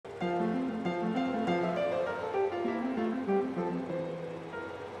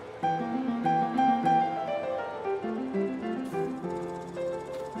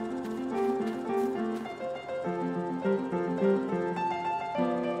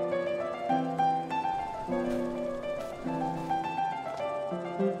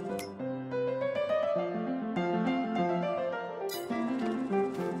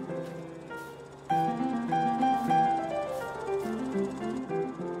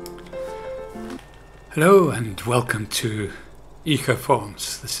Hello and welcome to Eco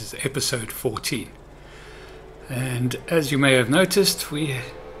Farms. This is episode 14. And as you may have noticed, we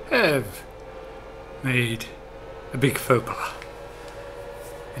have made a big faux pas.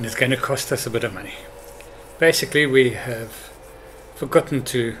 And it's going to cost us a bit of money. Basically, we have forgotten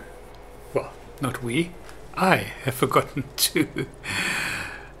to, well, not we, I have forgotten to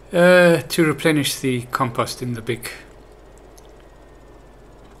replenish the compost in the big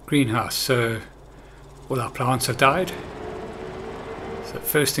greenhouse. So all our plants have died. So the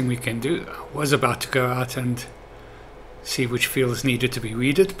first thing we can do, I was about to go out and see which fields needed to be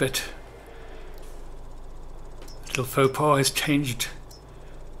weeded, but a little faux pas has changed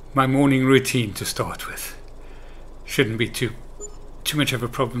my morning routine to start with. Shouldn't be too much of a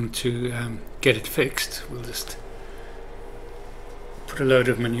problem to get it fixed. We'll just put a load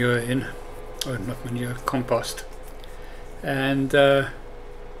of manure in, or not manure, compost, and it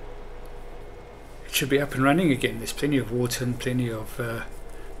should be up and running again. There's plenty of water and plenty of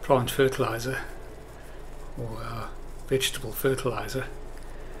plant fertilizer or vegetable fertilizer.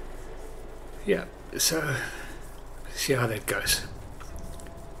 Yeah, so see how that goes.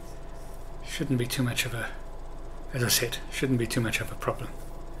 Shouldn't be too much of a, as I said, shouldn't be too much of a problem.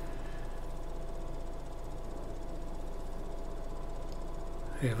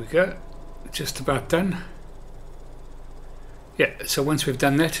 There we go, just about done. Yeah, so once we've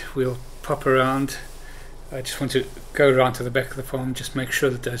done that, we'll pop around. I just want to go around to the back of the farm, just make sure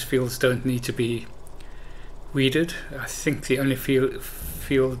that those fields don't need to be weeded. I think the only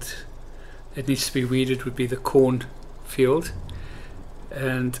field that needs to be weeded would be the corn field,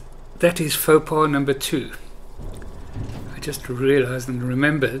 and that is faux pas number 2. I just realized and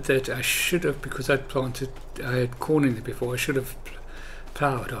remembered that I should have, because I had corn in there before, I should have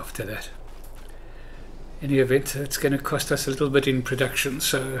plowed after that. In any event, it's going to cost us a little bit in production,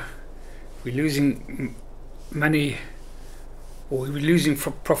 so we're losing money, or we're losing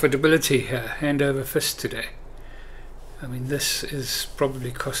profitability here, hand over fist today. I mean, this is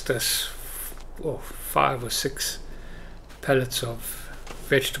probably cost us 5 or 6 pallets of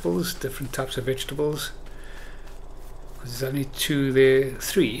vegetables, different types of vegetables. There's only 2 there,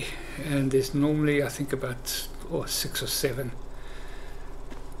 3, and there's normally I think about 6 or 7.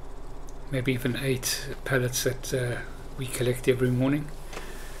 Maybe even 8 pallets that we collect every morning.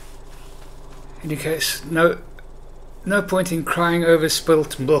 In any case, no point in crying over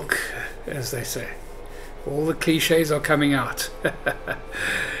spilt milk, as they say. All the cliches are coming out.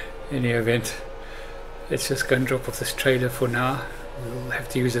 In any event, let's just go and drop off this trailer for now. We'll have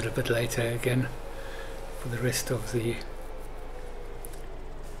to use it a bit later again for the rest of the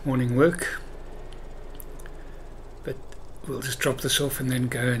morning work. We'll just drop this off and then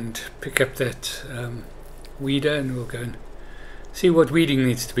go and pick up that weeder, and we'll go and see what weeding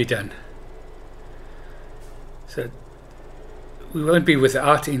needs to be done. So we won't be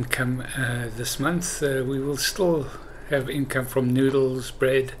without income this month. We will still have income from noodles,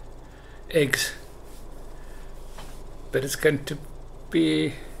 bread, eggs, but it's going to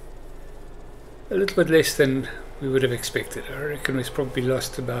be a little bit less than we would have expected. I reckon we've probably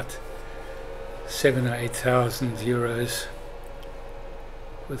lost about 7,000 or 8,000 euros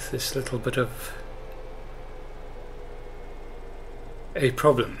with this little bit of a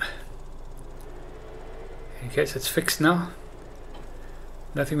problem. In case it's fixed now,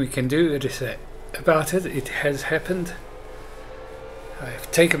 nothing we can do about it. It has happened.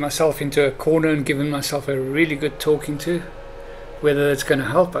 I've taken myself into a corner and given myself a really good talking to. Whether it's going to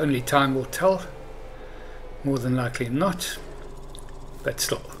help, only time will tell. More than likely not, but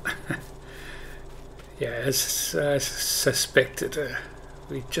still. Yeah, as suspected,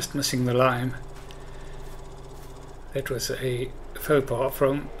 we're just missing the lime. That was a faux pas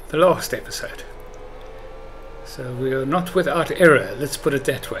from the last episode. So we are not without error, let's put it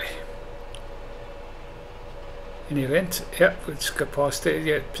that way. In any event, yeah, we'll just go past there.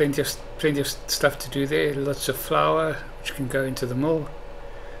 Yeah, plenty of stuff to do there. Lots of flour, which can go into the mill.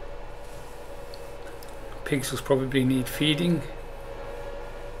 Pigs will probably need feeding.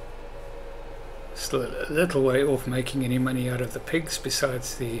 Still a little way off making any money out of the pigs,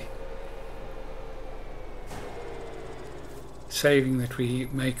 besides the saving that we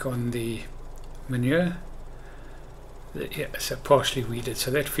make on the manure. Yeah, so partially weeded, so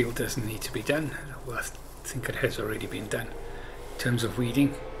that field doesn't need to be done. Well, I think it has already been done in terms of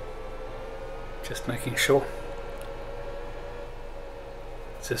weeding. Just making sure.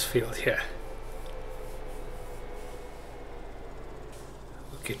 It's this field here.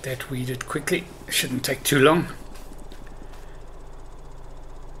 Get that weeded quickly. It shouldn't take too long.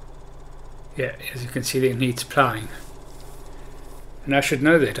 Yeah, as you can see, there needs ploughing. And I should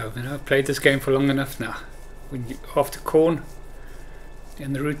know that. I've played this game for long enough now. When you, after corn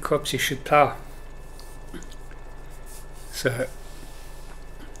and the root crops, you should plough. So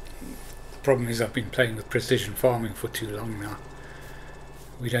the problem is I've been playing with precision farming for too long now.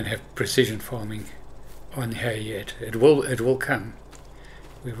 We don't have precision farming on here yet. It will come.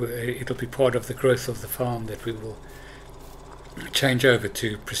 It'll be part of the growth of the farm that we will change over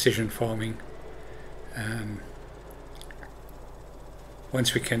to precision farming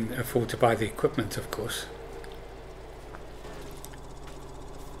once we can afford to buy the equipment, of course,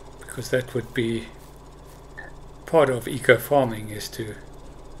 because that would be part of eco farming, is to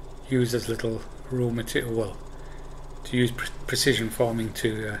use as little raw material, well, to use precision farming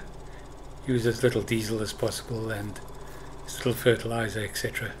to use as little diesel as possible and as little fertilizer,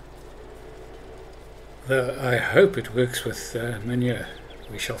 etc. Though I hope it works with manure.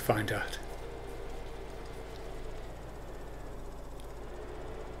 We shall find out.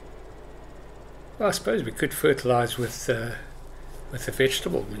 Well, I suppose we could fertilize with the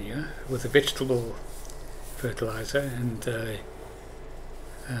vegetable manure, with a vegetable fertilizer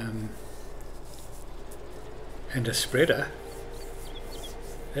and a spreader.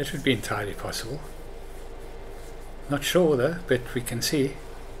 That would be entirely possible. Not sure though, but we can see.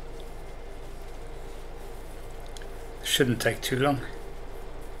 Shouldn't take too long.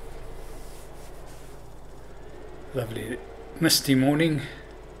 Lovely misty morning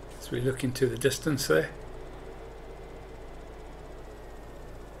as we look into the distance there.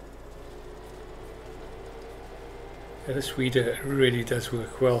 This weeder really does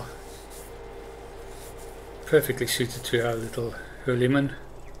work well. Perfectly suited to our little Hurliman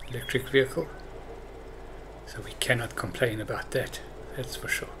electric vehicle. So we cannot complain about that, that's for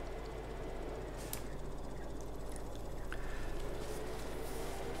sure.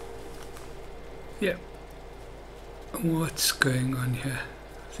 Yeah. What's going on here?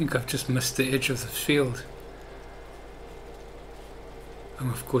 I think I've just missed the edge of the field.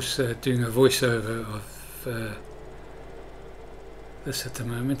 I'm of course doing a voiceover of this at the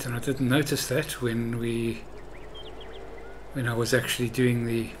moment, and I didn't notice that when I was actually doing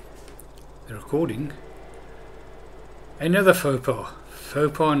the recording. Another faux pas.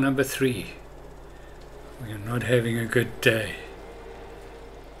 Faux pas number 3. We are not having a good day.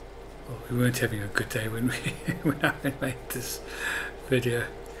 Well, we weren't having a good day when I made this video.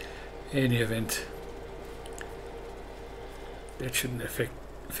 In any event, that shouldn't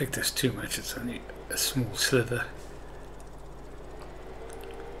affect us too much. It's only a small sliver.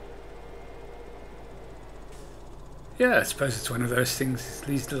 Yeah, I suppose it's one of those things.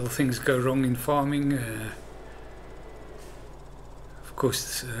 These little things go wrong in farming. Of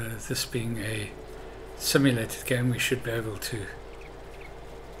course, this being a simulated game, we should be able to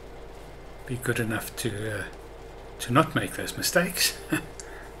be good enough to not make those mistakes.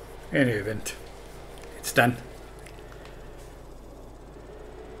 In any event, it's done.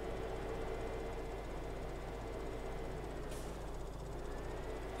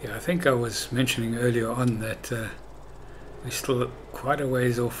 Yeah, I think I was mentioning earlier on that we're still quite a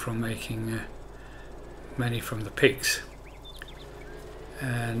ways off from making money from the pigs,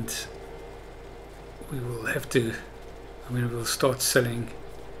 and we will have to, we'll start selling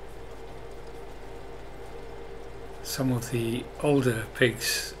some of the older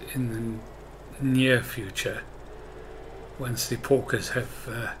pigs in the near future, once the porkers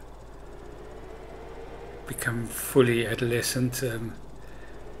have become fully adolescent. I'm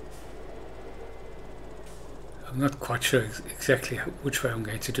not quite sure exactly which way I'm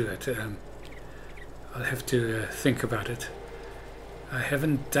going to do it. I'll have to think about it. I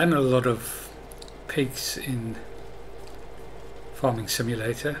haven't done a lot of pigs in Farming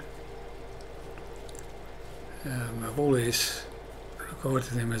Simulator. I've always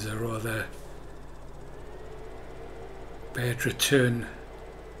regarded them as a rather bad return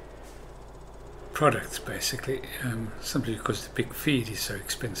product, basically, simply because the pig feed is so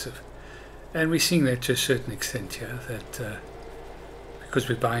expensive. And we're seeing that to a certain extent here, that because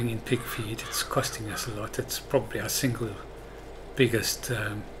we're buying in pig feed, it's costing us a lot. It's probably our single biggest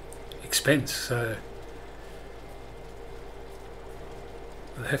expense. So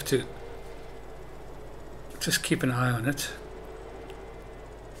we'll have to just keep an eye on it,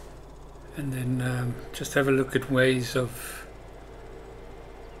 and then just have a look at ways of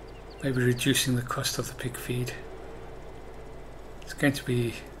maybe reducing the cost of the pig feed. It's going to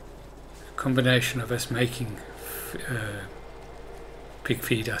be combination of us making pig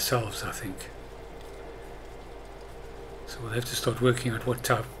feed ourselves, I think. So we'll have to start working out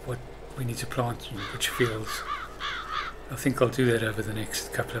what we need to plant in which fields. I think I'll do that over the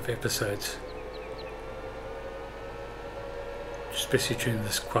next couple of episodes. Just especially during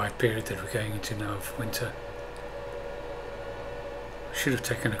this quiet period that we're going into now of winter. I should have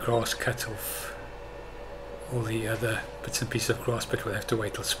taken a grass cut off all the other bits and pieces of grass, but we'll have to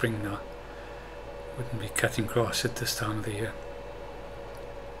wait till spring now. Wouldn't be cutting grass at this time of the year.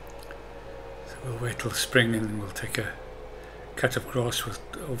 So we'll wait till spring and then we'll take a cut of grass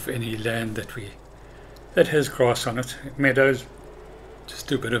of any land that has grass on it. Meadows, just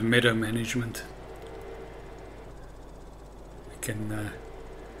do a bit of meadow management. We can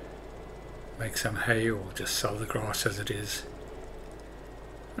make some hay or just sell the grass as it is.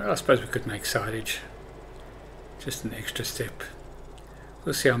 Well, I suppose we could make silage, just an extra step.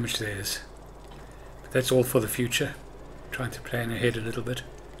 We'll see how much there is. But that's all for the future, trying to plan ahead a little bit.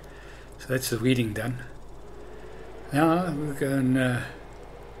 So that's the weeding done. Now we'll go and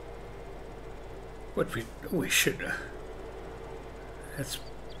we should, that's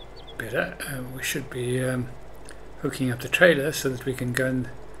better, we should be hooking up the trailer so that we can go and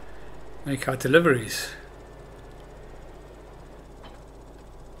make our deliveries.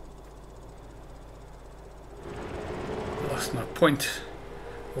 Lost my point,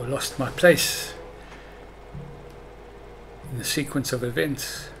 or lost my place in the sequence of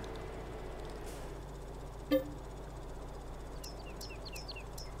events. There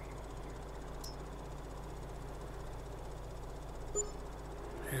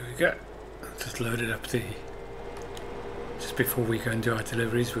we go. Just loaded up just before we go and do our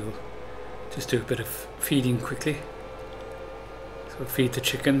deliveries, we'll just do a bit of feeding quickly. So we'll feed the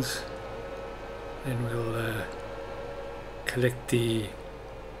chickens, then we'll collect the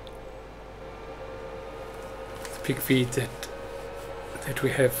pig feed that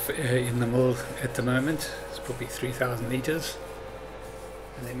we have in the mill at the moment. It's probably 3,000 litres,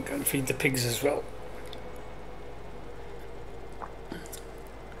 and then go and feed the pigs as well.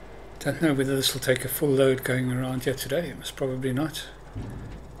 Don't know whether this will take a full load going around here today. It was probably not.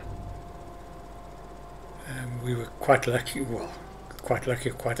 We were quite lucky, well, quite lucky,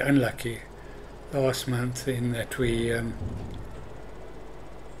 quite unlucky last month in that we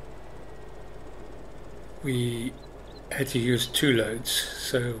had to use 2 loads.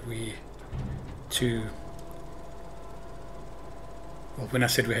 So well, when I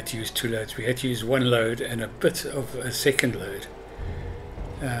said we had to use 2 loads, we had to use 1 load and a bit of a second load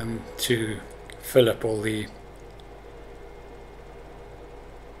to fill up all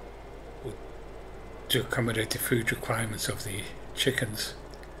to accommodate the food requirements of the chickens.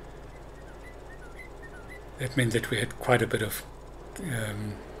 That meant that we had quite a bit of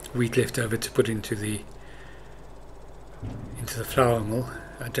wheat left over to put into the flour mill.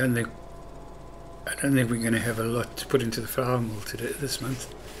 I don't think we're going to have a lot to put into the flour mill this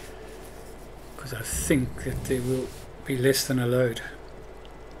month, because I think that there will be less than a load.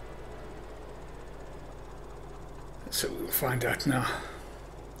 So we'll find out now.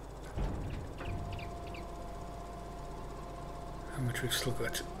 How much we've still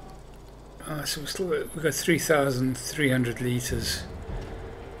got. So we've got 3,300 litres.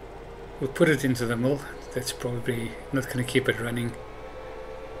 We'll put it into the mill. That's probably not going to keep it running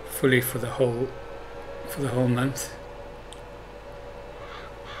fully for the whole month.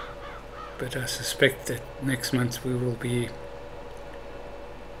 But I suspect that next month we will be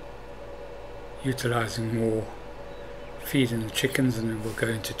utilising more feed in the chickens, and then we'll go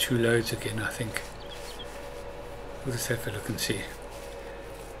into 2 loads again, I think. We'll just have a look and see.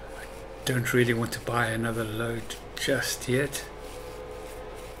 I don't really want to buy another load just yet.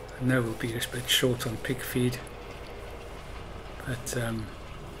 I know we'll be a bit short on pig feed, but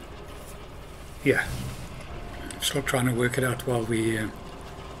yeah, still trying to work it out while we're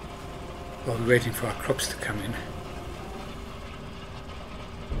waiting for our crops to come in.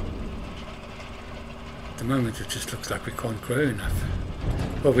 At the moment it just looks like we can't grow enough.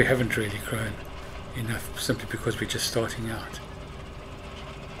 Well, we haven't really grown enough simply because we're just starting out.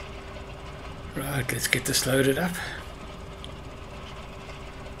 Right, let's get this loaded up.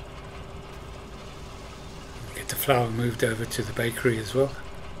 Get the flour moved over to the bakery as well.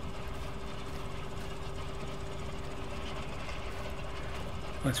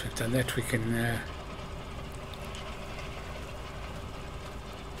 Once we've done that, we can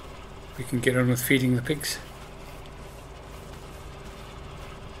get on with feeding the pigs.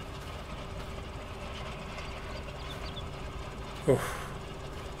 Oh,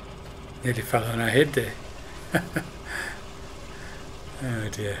 nearly fell on our head there. Oh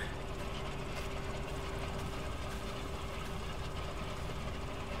dear.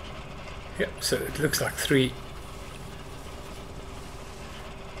 Yep, so it looks like three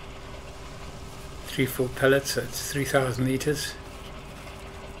full pellets, so it's 3,000 litres.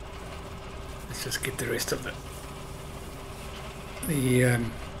 Let's just get the rest of it. the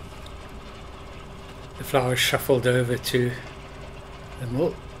flour shuffled over to the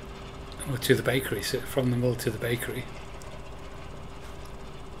mill, or to the bakery, so from the mill to the bakery.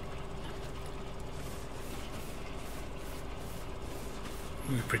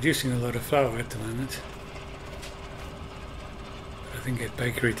 We're producing a lot of flour at the moment. I think a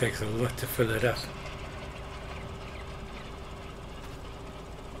bakery takes a lot to fill it up.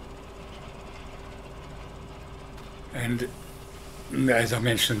 And as I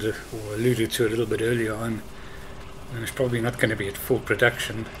mentioned or alluded to a little bit earlier on, it's probably not going to be at full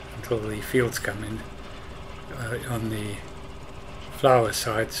production until the fields come in on the flour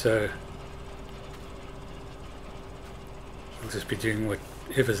side, so we'll just be doing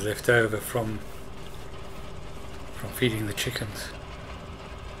whatever's left over from feeding the chickens.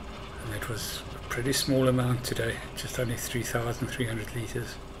 And that was a pretty small amount today, just only 3,300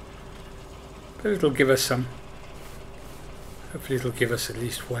 litres. But it'll give us some. Hopefully it'll give us at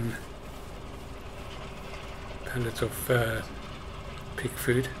least one pallet of pig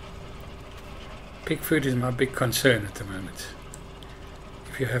food. Pig food is my big concern at the moment.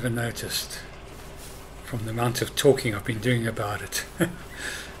 If you haven't noticed, from the amount of talking I've been doing about it.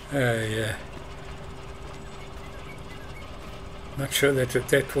 Yeah. Not sure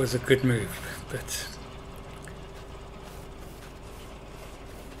that was a good move, but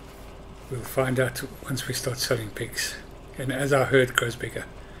we'll find out once we start selling pigs. And as our herd grows bigger,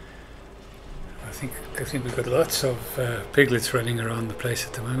 I think we've got lots of piglets running around the place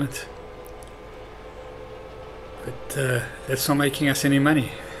at the moment. But that's not making us any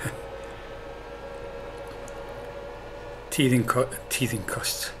money. Teething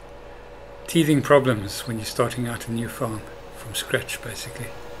costs. Teething problems when you're starting out a new farm from scratch, basically.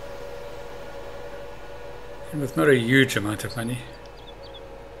 And with not a huge amount of money,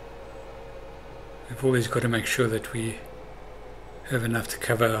 we've always got to make sure that we have enough to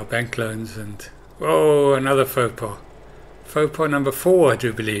cover our bank loans. And oh, another faux pas. Faux pas number 4, I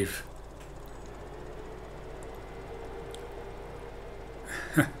do believe.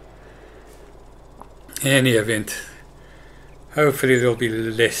 In any event, hopefully there'll be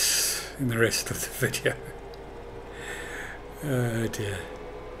less in the rest of the video. Oh dear.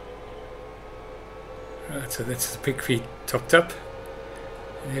 Right, so that's the pig feed topped up.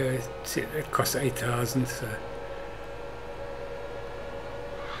 Yeah, it costs 8,000.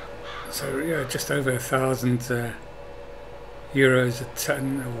 So yeah, just over 1,000 euros a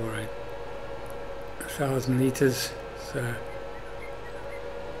ton, or 1,000 litres. So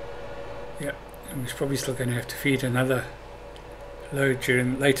yeah, and we're probably still going to have to feed another load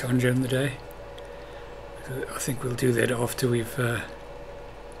later on during the day. So I think we'll do that after we've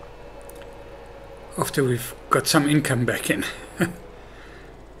got some income back in.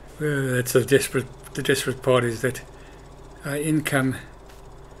 Well, that's the desperate part, is that our income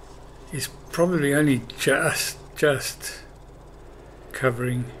is probably only just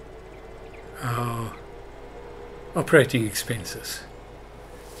covering our operating expenses.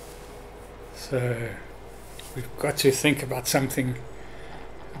 So we've got to think about something,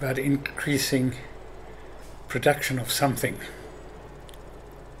 about increasing production of something.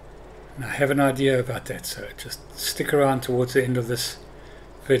 And I have an idea about that, so just stick around towards the end of this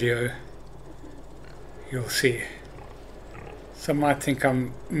video. You'll see. Some might think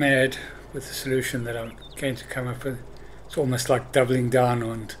I'm mad with the solution that I'm going to come up with. It's almost like doubling down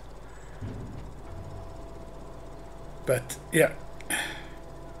on. But yeah,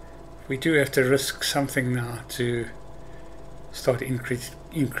 we do have to risk something now to start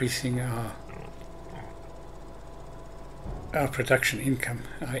increasing our production income,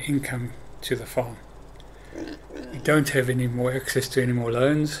 our income to the farm. We don't have any more access to any more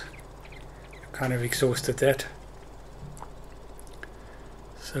loans. We've kind of exhausted that.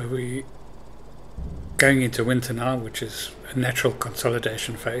 So we're going into winter now, which is a natural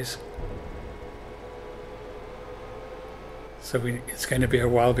consolidation phase. So it's going to be a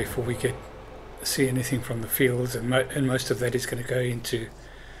while before we see anything from the fields, and most of that is going to go into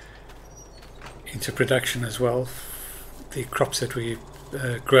production as well. The crops that we're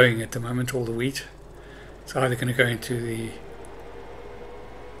growing at the moment, all the wheat, it's either going to go into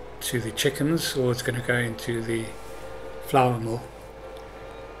the chickens, or it's going to go into the flour mill.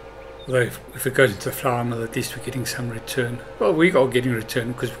 Although if it goes into the flour mill, at least we're getting some return. Well, we are getting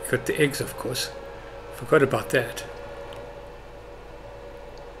return because we've got the eggs, of course. Forgot about that.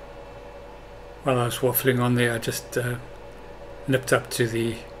 While I was waffling on there, I just nipped up to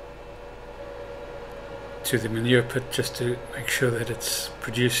the manure pit just to make sure that it's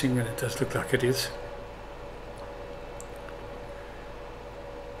producing, and it does look like it is.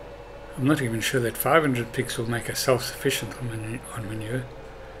 I'm not even sure that 500 pigs will make us self-sufficient on manure.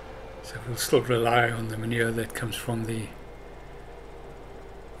 So we'll still rely on the manure that comes from the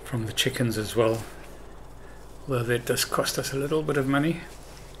chickens as well. Although that does cost us a little bit of money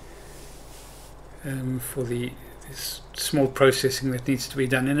for this small processing that needs to be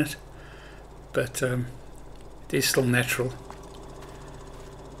done in it. But it is still natural.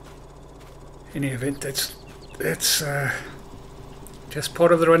 In any event, that's just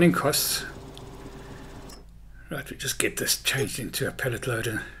part of the running costs. Right, we just get this changed into a pallet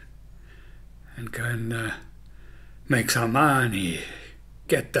loader and go and make some money.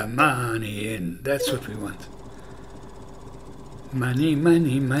 Get the money in. That's what we want. Money,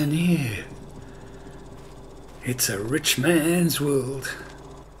 money, money. It's a rich man's world.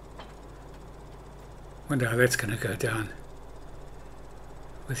 Wonder how that's going to go down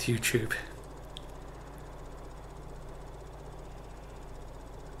with YouTube.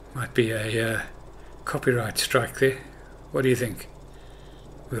 Might be a copyright strike there. What do you think?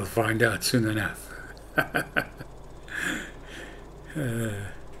 We'll find out soon enough.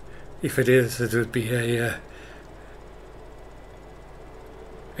 If it is, it would be a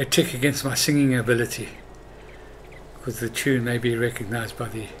tick against my singing ability, because the tune may be recognized by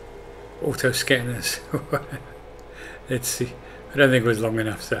the auto scanners. Let's see. I don't think it was long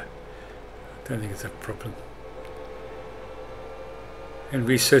enough, so I don't think it's a problem. And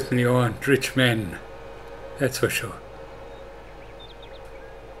we certainly aren't rich men, that's for sure.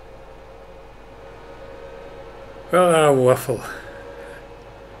 Well, I waffle.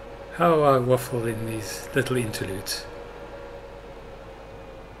 How I waffle in these little interludes.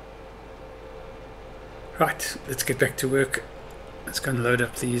 Right, let's get back to work. Let's go and load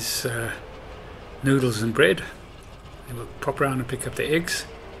up these noodles and bread. And we'll pop around and pick up the eggs.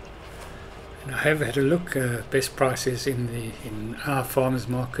 And I have had a look. Best prices in our farmers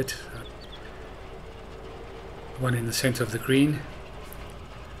market. One in the centre of the green.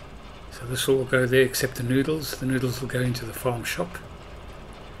 So this will all go there except the noodles. The noodles will go into the farm shop.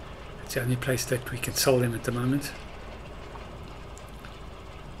 It's the only place that we can sell them at the moment.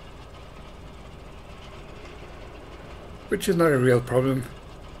 Which is not a real problem.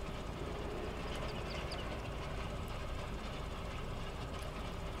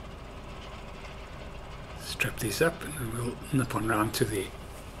 Strap these up and then we'll nip on round to the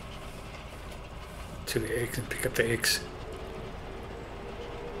eggs and pick up the eggs.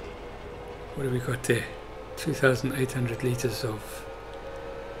 What have we got there? 2,800 litres of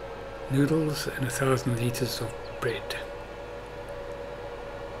noodles and 1,000 litres of bread.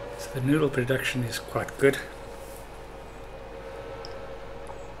 So the noodle production is quite good.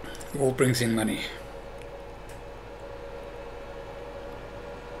 All brings in money.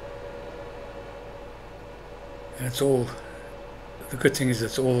 And it's all, the good thing is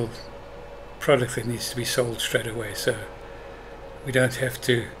it's all product that needs to be sold straight away, so we don't have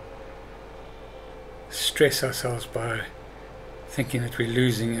to stress ourselves by thinking that we're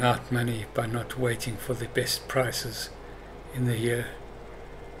losing out money by not waiting for the best prices in the year.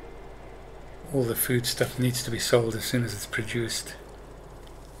 All the food stuff needs to be sold as soon as it's produced.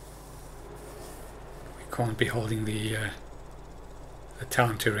 We can't be holding the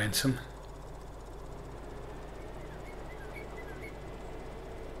town to ransom.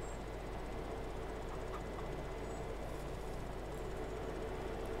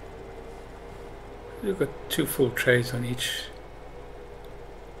 We've got 2 full trays on each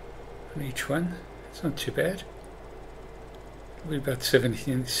one. It's not too bad. We're about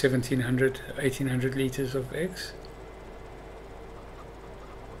 1,700, 1,800 litres of eggs.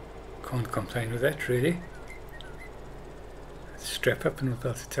 Can't complain with that really. Let's strap up and we're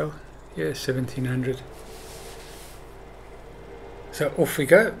about to tell. Yeah, 1,700. So off we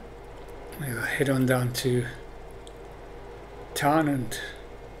go. We'll head on down to town and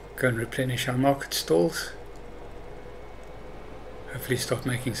go and replenish our market stalls. Hopefully start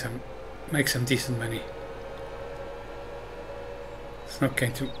make some decent money. It's not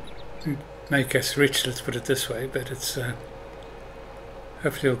going to make us rich, let's put it this way, but it's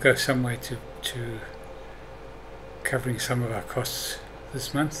hopefully it'll go some way to covering some of our costs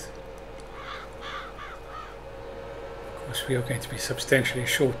this month. Of course we are going to be substantially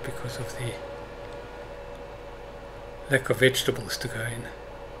short because of the lack of vegetables to go in.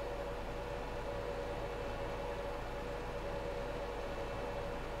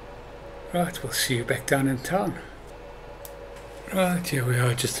 Right, we'll see you back down in town. Right, here we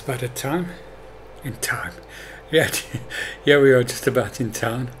are just about at time. In time. Yeah, yeah, we are just about in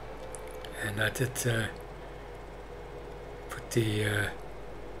town. And I did put the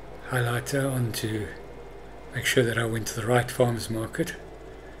highlighter on to make sure that I went to the right farmers market.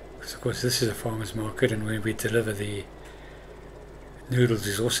 Because of course this is a farmer's market, and when we deliver the noodles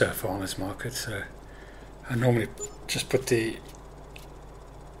is also a farmer's market, so I normally just put the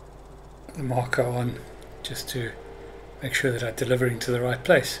marker on just to make sure that I'm delivering to the right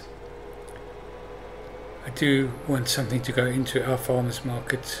place. I do want something to go into our farmer's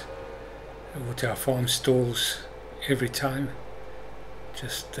market or to our farm stalls every time,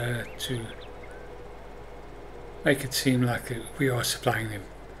 just to make it seem like we are supplying them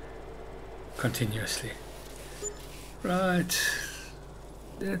continuously. Right,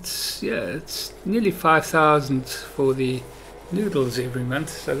 it's nearly 5,000 for the noodles every month,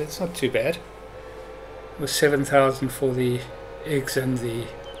 so that's not too bad. It was 7,000 for the eggs and the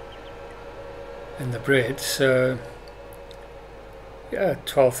bread, so yeah,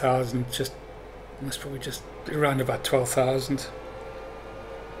 12,000. Must probably just around about 12,000.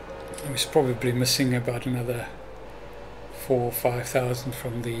 I was probably missing about another 4,000 or 5,000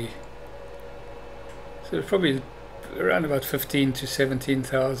 from the, so it's probably around about 15,000 to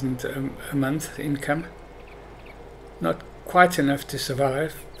 17,000 a month income. Not quite enough to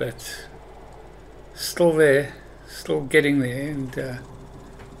survive, but still there, still getting there, and you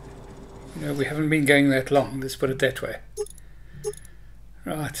know, we haven't been going that long, let's put it that way.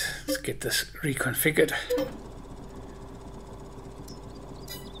 Right, let's get this reconfigured.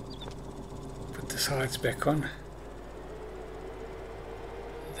 Put the sides back on.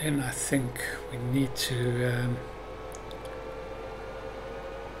 Then I think we need to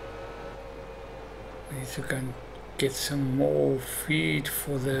go and get some more feed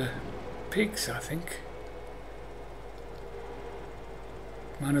for the pigs, I think.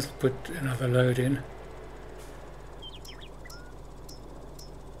 Might as well put another load in.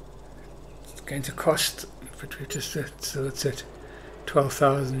 It's going to cost, but we've just so it's at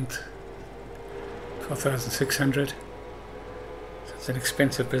 12,600. So it's an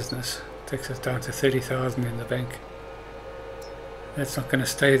expensive business. It takes us down to 30,000 in the bank. That's not going to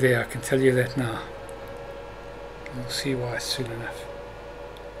stay there, I can tell you that now. We'll see why soon enough.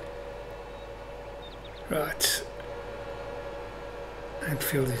 Right.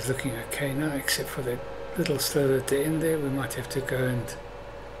 Field is looking okay now, except for that little slow at the end there. We might have to go and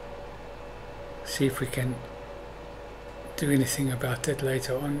see if we can do anything about that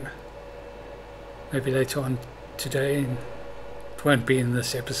later on. Maybe later on today, and it won't be in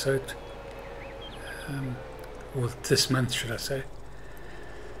this episode, or this month should I say.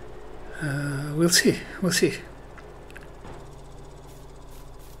 We'll see.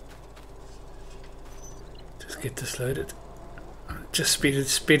 Just get this loaded. Just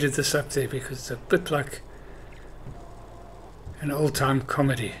speeded this up there because it's a bit like an old-time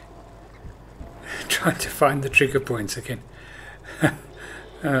comedy. Trying to find the trigger points again.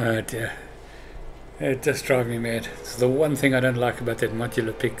 Oh dear. It does drive me mad. It's the one thing I don't like about that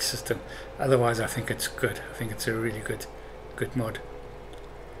modular pig system. Otherwise I think it's good. I think it's a really good mod.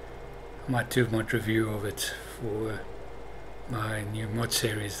 I might do a mod review of it for my new mod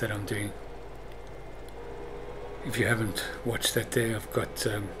series that I'm doing. If you haven't watched that there, I've got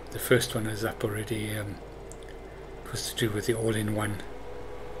the first one is up already. It was to do with the all-in-one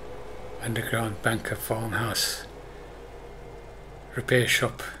underground bunker farmhouse repair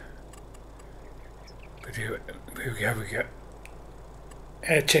shop. But here we go.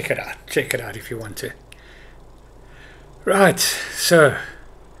 Check it out if you want to. Right, so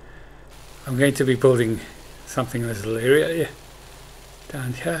I'm going to be building something in this little area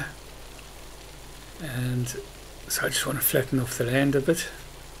down here, and so I just want to flatten off the land a bit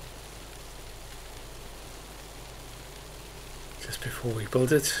just before we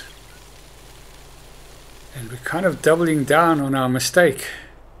build it. And we're kind of doubling down on our mistake.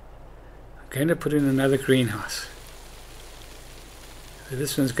 I'm going to put in another greenhouse. So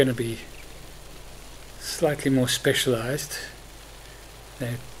this one's going to be slightly more specialized.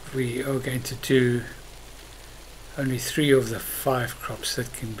 That we are going to do only 3 of the 5 crops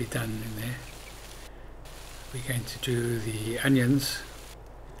that can be done in there. We're going to do the onions.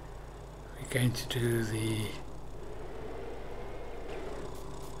 We're going to do the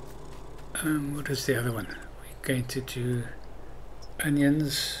what is the other one? We're going to do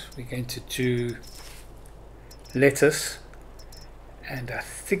onions. We're going to do lettuce, and I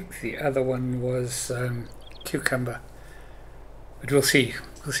think the other one was cucumber. But we'll see.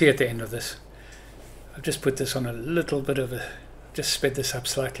 We'll see at the end of this. I've just put this on a little bit of a, just sped this up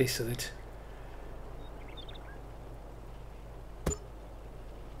slightly so that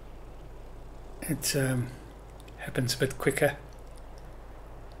it happens a bit quicker.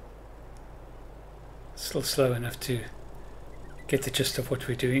 Still slow enough to get the gist of what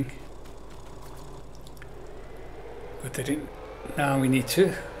we're doing. Put that in. Now we need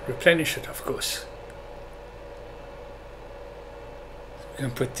to replenish it, of course. We're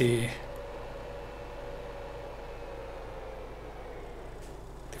going to put the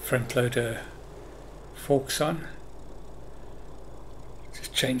front loader forks on.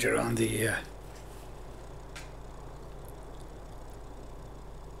 Just change around the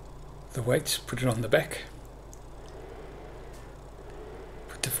weights, put it on the back.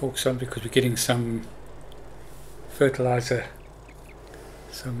 Put the forks on because we're getting some fertilizer,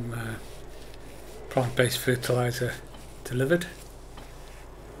 some plant-based fertilizer delivered.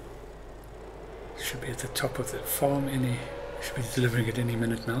 Should be at the top of the farm. Should be delivering it any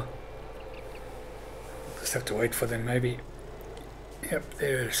minute now. Just have to wait for them maybe. Yep,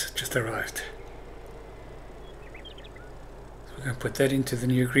 there it is, just arrived. So we're going to put that into the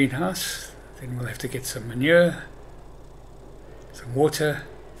new greenhouse. Then we'll have to get some manure, some water,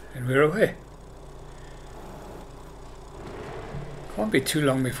 and we're away. Can't be too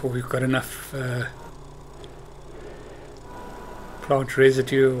long before we've got enough plant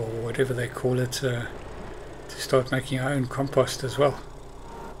residue or whatever they call it to start making our own compost as well.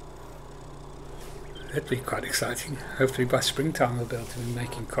 That'd be quite exciting. Hopefully by springtime we'll be able to be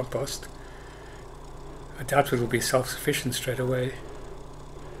making compost. I doubt we'll be self-sufficient straight away.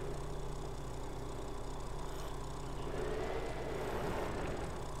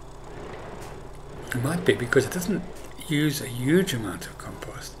 It might be because it doesn't use a huge amount of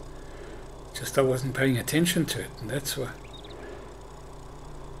compost. Just I wasn't paying attention to it, and that's why.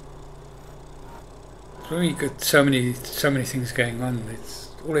 When you've got so many things going on, it's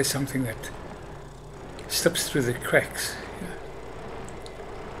always something that slips through the cracks.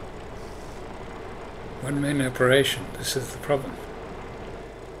 One man operation, this is the problem.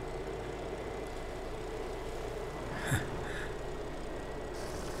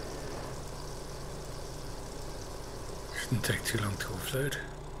 Shouldn't take too long to offload.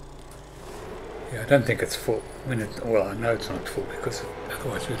 Yeah, I don't think it's full. Well, I know it's not full because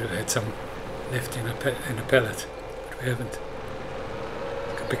otherwise we'd have had some left in a pallet, but we haven't.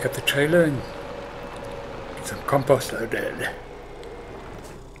 Can pick up the trailer and get some compost loaded.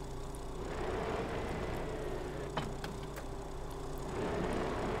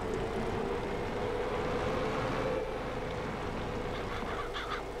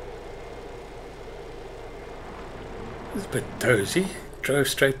 It was a bit dozy. Drove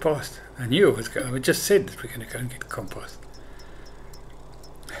straight past. I knew it was going. We just said that we're going to go and get compost.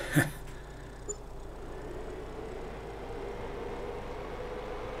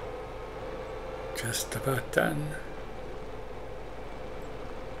 Just about done.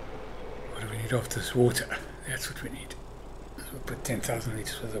 What do we need after this? Water. That's what we need. So we'll put 10,000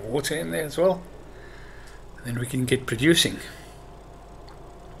 litres worth of water in there as well. And then we can get producing.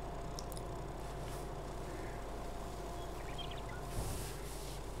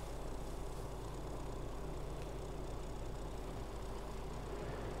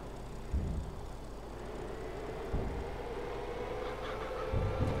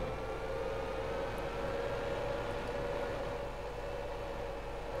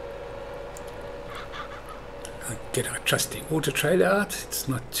 Get our trusty water trailer out. It's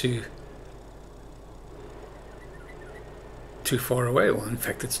not too far away. Well, in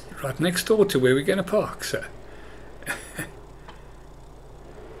fact, it's right next door to where we're going to park. So at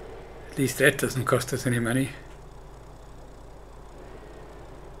least that doesn't cost us any money.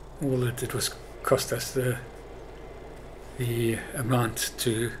 All that it was cost us the amount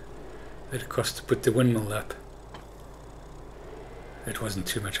that it cost to put the windmill up. It wasn't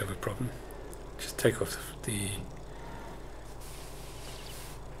too much of a problem. Just take off the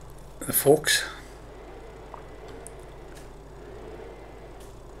forks.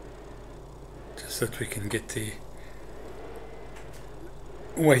 Just so that we can get the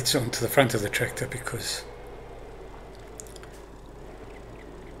weights onto the front of the tractor, because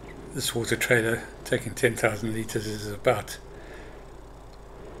this water trailer taking 10,000 litres is about,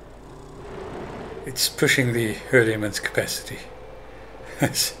 it's pushing the Hurleyman's capacity.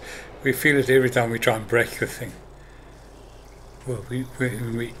 We feel it every time we try and brake the thing. Well, we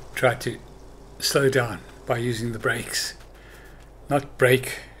try to slow down by using the brakes. Not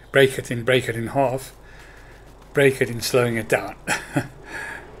brake it in half. Brake it in slowing it down.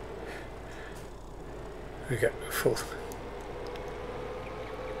 We go full.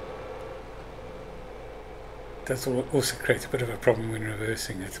 That's also creates a bit of a problem when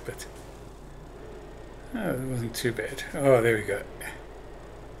reversing it, but it wasn't too bad. Oh, there we go.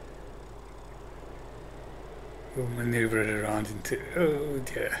 We'll maneuver it around into, oh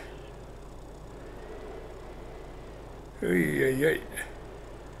dear.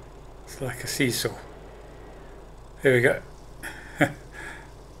 It's like a seesaw. There we go.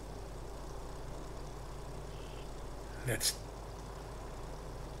 That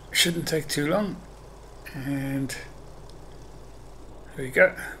shouldn't take too long. And there we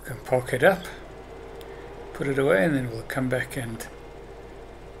go. We can park it up, put it away, and then we'll come back and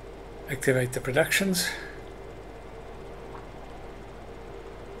activate the productions.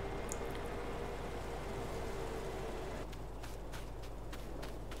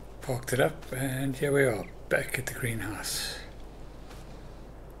 Parked it up, and here we are back at the greenhouse.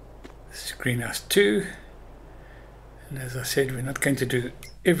 This is greenhouse 2, and as I said, we're not going to do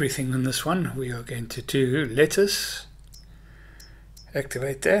everything on this one. We are going to do lettuce,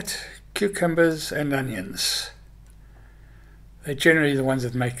 activate that, cucumbers and onions. They're generally the ones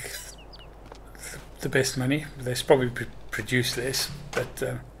that make the best money. They probably produce less,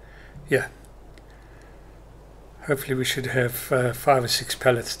 but yeah. Hopefully we should have 5 or 6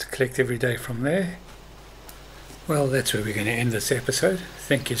 pallets to collect every day from there. Well, that's where we're going to end this episode.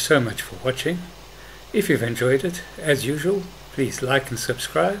 Thank you so much for watching. If you've enjoyed it, as usual, please like and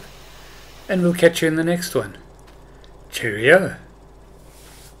subscribe, and we'll catch you in the next one. Cheerio!